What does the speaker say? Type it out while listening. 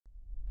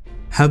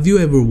Have you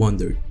ever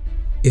wondered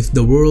if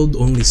the world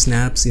only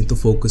snaps into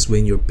focus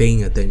when you're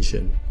paying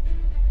attention?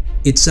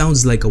 It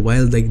sounds like a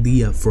wild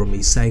idea from a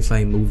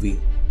sci-fi movie,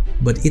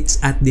 but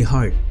it's at the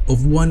heart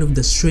of one of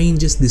the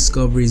strangest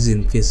discoveries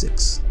in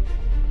physics.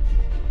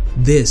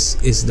 This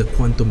is the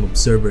quantum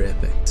observer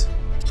effect,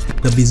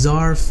 the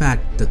bizarre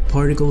fact that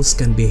particles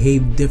can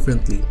behave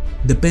differently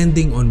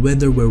depending on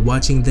whether we're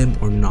watching them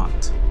or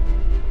not.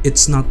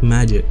 It's not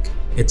magic,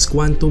 it's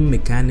quantum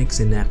mechanics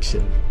in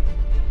action.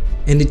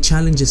 And it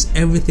challenges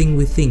everything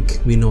we think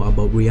we know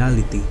about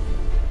reality.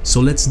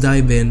 So let's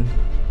dive in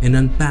and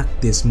unpack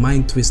this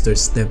mind twister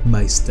step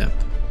by step.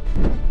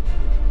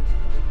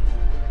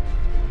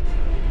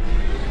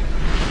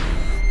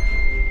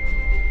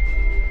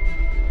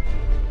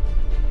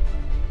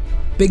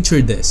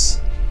 Picture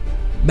this.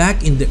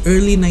 Back in the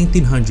early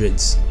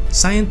 1900s,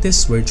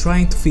 scientists were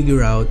trying to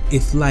figure out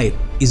if light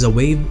is a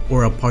wave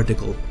or a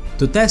particle.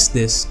 To test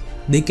this,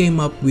 they came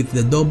up with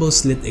the double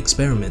slit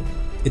experiment.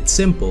 It's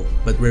simple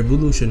but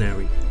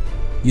revolutionary.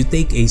 You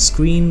take a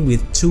screen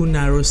with two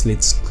narrow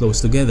slits close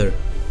together,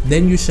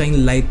 then you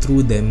shine light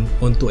through them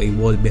onto a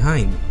wall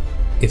behind.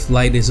 If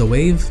light is a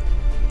wave,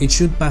 it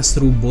should pass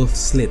through both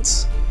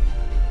slits,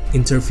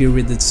 interfere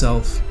with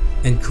itself,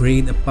 and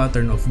create a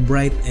pattern of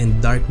bright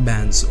and dark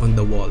bands on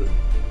the wall.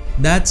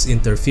 That's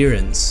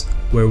interference,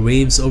 where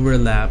waves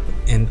overlap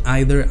and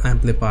either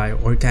amplify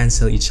or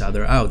cancel each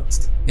other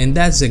out. And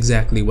that's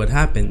exactly what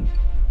happened.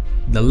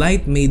 The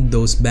light made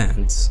those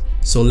bands,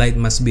 so light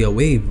must be a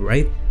wave,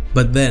 right?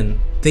 But then,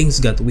 things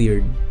got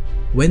weird.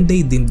 When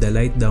they dimmed the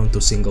light down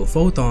to single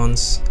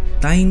photons,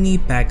 tiny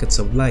packets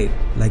of light,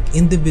 like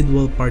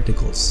individual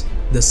particles,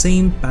 the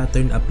same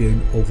pattern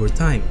appeared over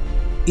time.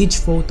 Each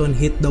photon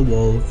hit the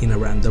wall in a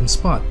random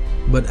spot,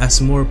 but as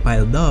more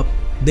piled up,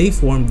 they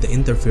formed the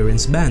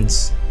interference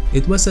bands.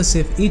 It was as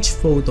if each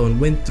photon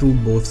went through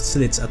both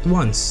slits at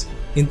once,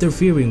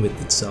 interfering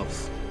with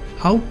itself.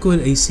 How could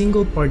a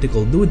single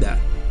particle do that?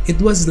 It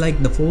was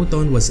like the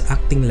photon was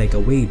acting like a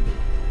wave,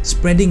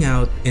 spreading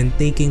out and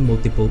taking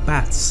multiple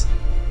paths.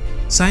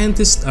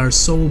 Scientists are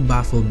so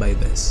baffled by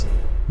this,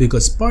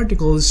 because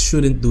particles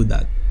shouldn't do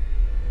that.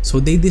 So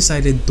they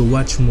decided to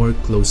watch more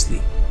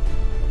closely.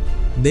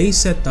 They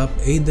set up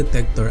a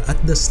detector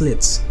at the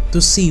slits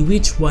to see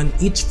which one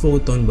each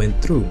photon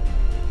went through.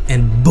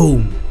 And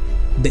boom!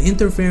 The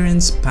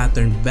interference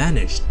pattern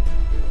vanished.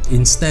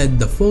 Instead,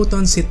 the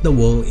photons hit the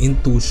wall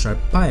in two sharp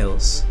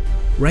piles,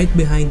 right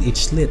behind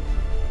each slit,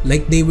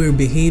 like they were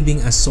behaving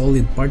as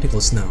solid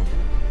particles now,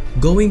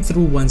 going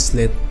through one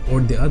slit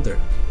or the other.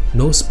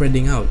 No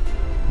spreading out,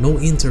 no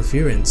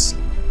interference.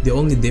 The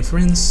only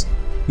difference?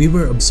 We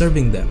were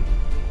observing them,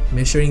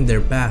 measuring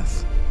their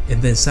path,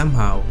 and then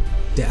somehow,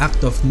 the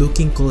act of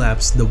looking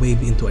collapsed the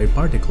wave into a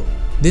particle.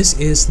 This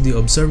is the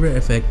observer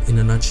effect in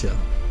a nutshell.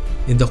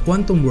 In the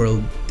quantum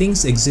world,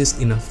 things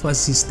exist in a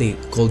fuzzy state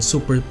called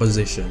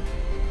superposition.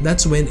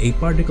 That's when a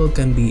particle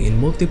can be in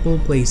multiple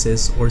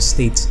places or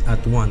states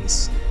at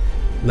once,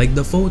 like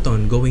the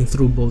photon going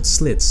through both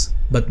slits.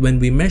 But when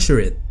we measure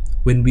it,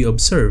 when we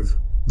observe,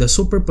 the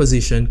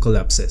superposition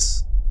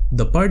collapses.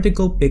 The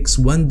particle picks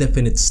one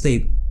definite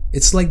state.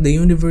 It's like the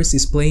universe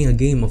is playing a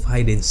game of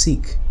hide and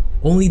seek,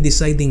 only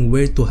deciding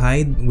where to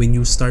hide when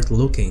you start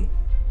looking.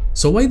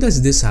 So why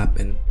does this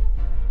happen?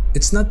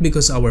 It's not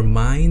because our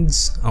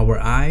minds, our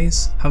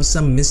eyes, have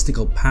some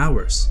mystical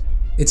powers.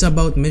 It's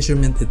about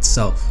measurement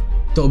itself.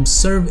 To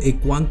observe a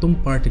quantum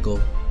particle,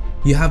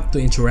 you have to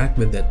interact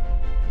with it,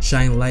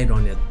 shine light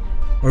on it,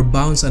 or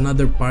bounce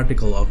another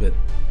particle of it.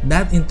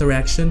 That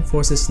interaction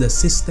forces the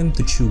system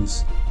to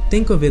choose.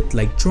 Think of it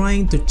like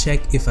trying to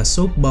check if a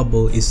soap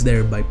bubble is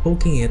there by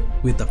poking it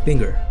with a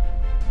finger.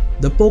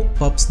 The poke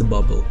pops the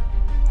bubble,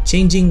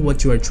 changing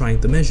what you are trying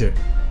to measure.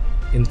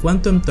 In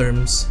quantum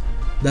terms,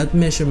 that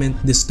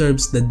measurement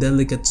disturbs the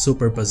delicate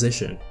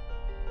superposition.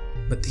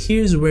 But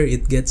here's where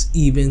it gets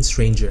even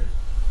stranger.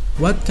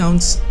 What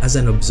counts as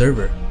an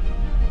observer?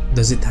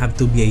 Does it have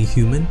to be a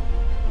human?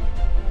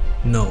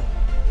 No.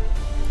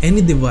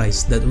 Any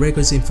device that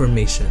records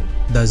information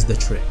does the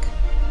trick.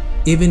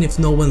 Even if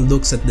no one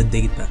looks at the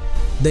data,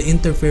 the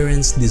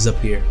interference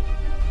disappears.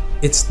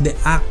 It's the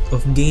act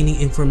of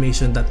gaining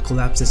information that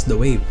collapses the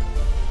wave.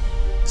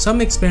 Some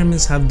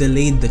experiments have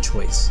delayed the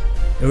choice,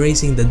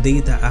 erasing the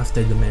data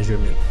after the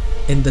measurement,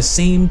 and the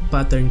same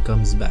pattern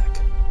comes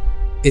back.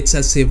 It's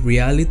as if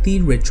reality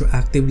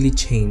retroactively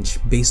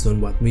changed based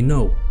on what we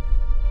know.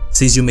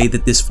 Since you made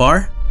it this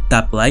far,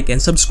 tap like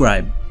and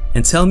subscribe,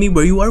 and tell me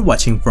where you are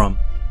watching from.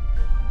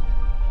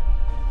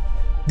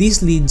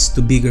 This leads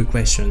to bigger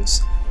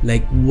questions,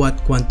 like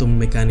what quantum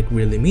mechanics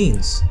really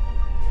means.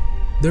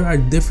 There are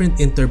different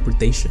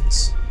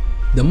interpretations.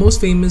 The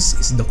most famous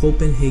is the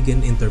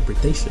Copenhagen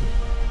interpretation,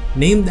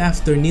 named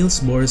after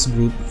Niels Bohr's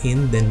group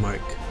in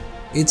Denmark.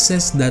 It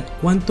says that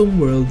quantum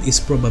world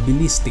is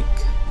probabilistic.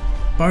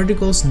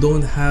 Particles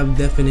don't have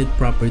definite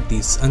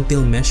properties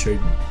until measured.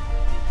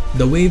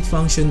 The wave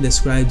function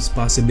describes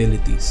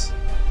possibilities,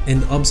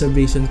 and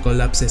observation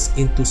collapses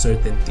into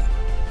certainty.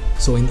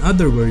 So in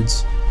other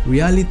words,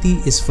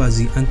 reality is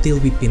fuzzy until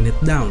we pin it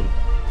down.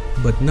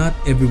 but not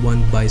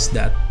everyone buys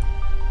that.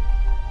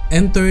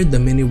 Enter the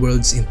many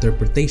worlds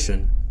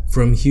interpretation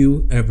from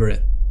Hugh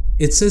Everett.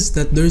 It says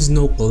that there's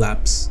no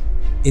collapse.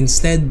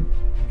 Instead,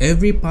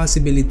 every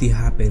possibility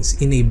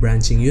happens in a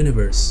branching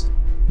universe.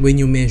 When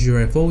you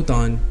measure a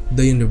photon,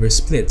 the universe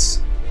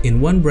splits.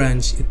 In one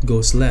branch, it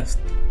goes left.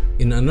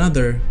 In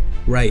another,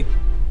 right.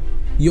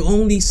 You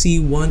only see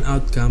one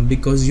outcome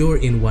because you're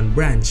in one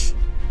branch.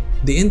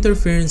 The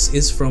interference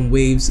is from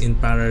waves in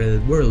parallel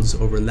worlds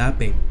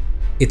overlapping.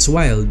 It's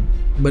wild,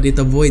 but it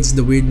avoids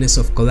the weirdness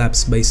of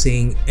collapse by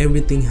saying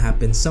everything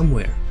happens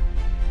somewhere.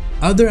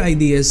 Other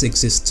ideas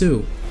exist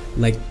too,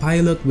 like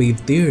pilot wave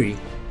theory,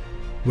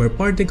 where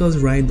particles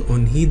ride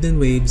on hidden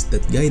waves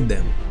that guide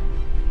them,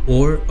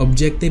 or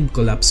objective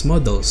collapse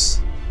models,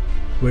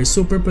 where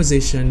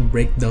superposition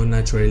breaks down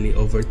naturally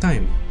over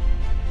time.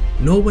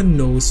 No one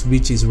knows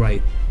which is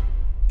right.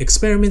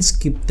 Experiments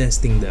keep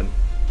testing them,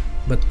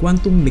 but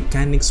quantum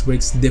mechanics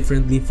works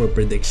differently for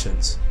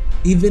predictions,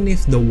 even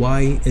if the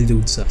why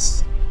eludes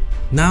us.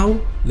 Now,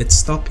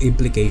 let's talk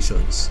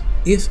implications.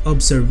 If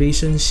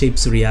observation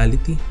shapes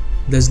reality,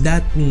 does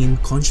that mean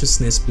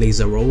consciousness plays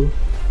a role?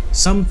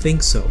 Some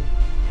think so,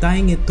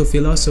 tying it to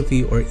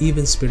philosophy or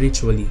even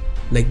spiritually,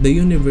 like the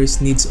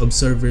universe needs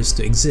observers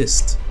to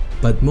exist.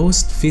 But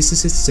most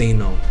physicists say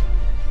no.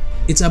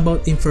 It's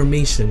about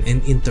information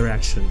and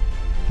interaction,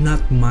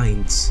 not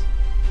minds.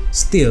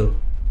 Still,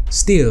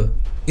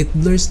 it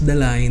blurs the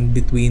line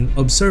between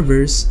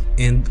observers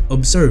and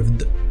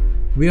observed.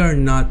 We are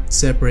not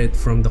separate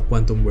from the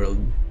quantum world.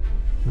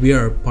 We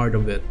are part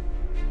of it.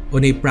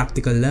 On a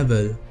practical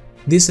level,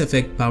 this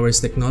effect powers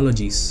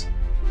technologies.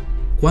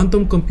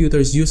 Quantum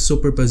computers use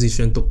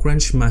superposition to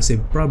crunch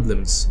massive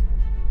problems,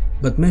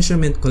 but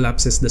measurement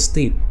collapses the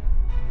state,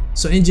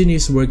 so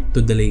engineers work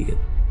to delay it.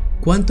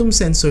 Quantum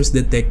sensors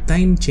detect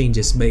time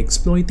changes by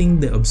exploiting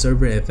the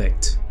observer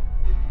effect.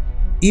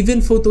 Even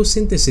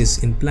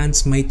photosynthesis in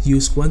plants might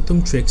use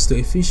quantum tricks to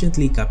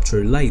efficiently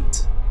capture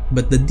light.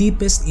 But the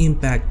deepest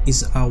impact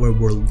is our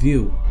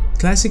worldview.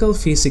 Classical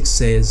physics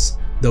says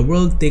the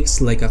world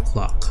ticks like a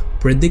clock,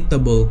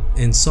 predictable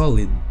and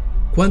solid.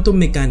 Quantum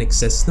mechanics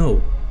says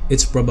no,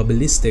 it's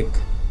probabilistic,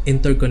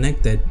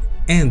 interconnected,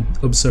 and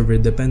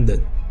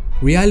observer-dependent.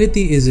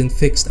 Reality isn't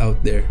fixed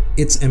out there,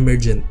 it's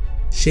emergent,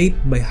 shaped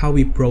by how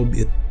we probe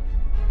it.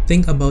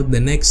 Think about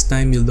the next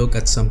time you look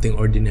at something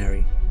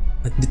ordinary.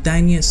 At the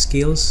tiniest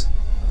scales,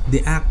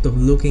 the act of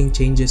looking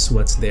changes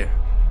what's there.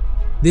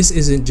 This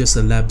isn't just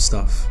a lab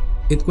stuff.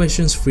 It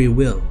questions free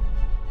will,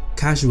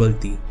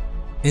 causality,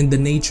 and the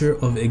nature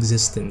of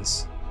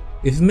existence.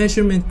 If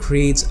measurement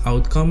creates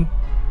outcome,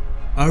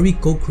 are we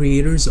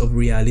co-creators of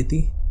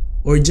reality,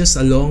 or just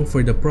along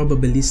for the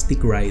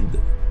probabilistic ride?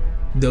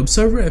 The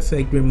observer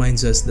effect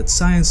reminds us that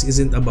science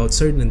isn't about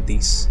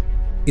certainties.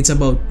 It's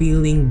about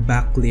peeling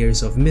back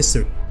layers of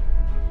mystery,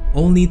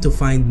 only to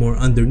find more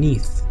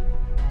underneath.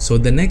 So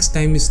the next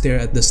time you stare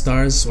at the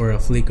stars or a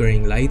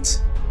flickering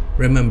light,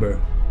 remember,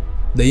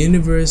 the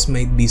universe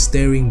might be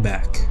staring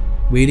back,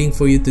 waiting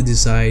for you to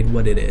decide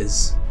what it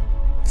is.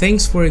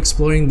 Thanks for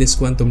exploring this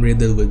quantum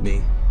riddle with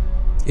me.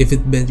 If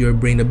it bent your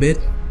brain a bit,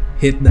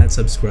 hit that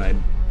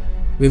subscribe.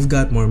 We've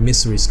got more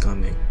mysteries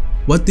coming.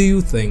 What do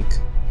you think?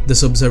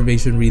 Does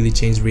observation really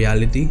change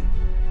reality?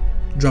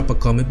 Drop a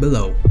comment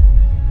below.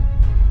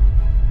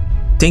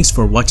 Thanks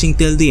for watching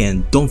till the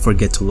end. Don't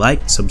forget to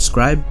like,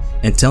 subscribe,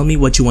 and tell me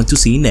what you want to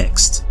see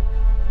next.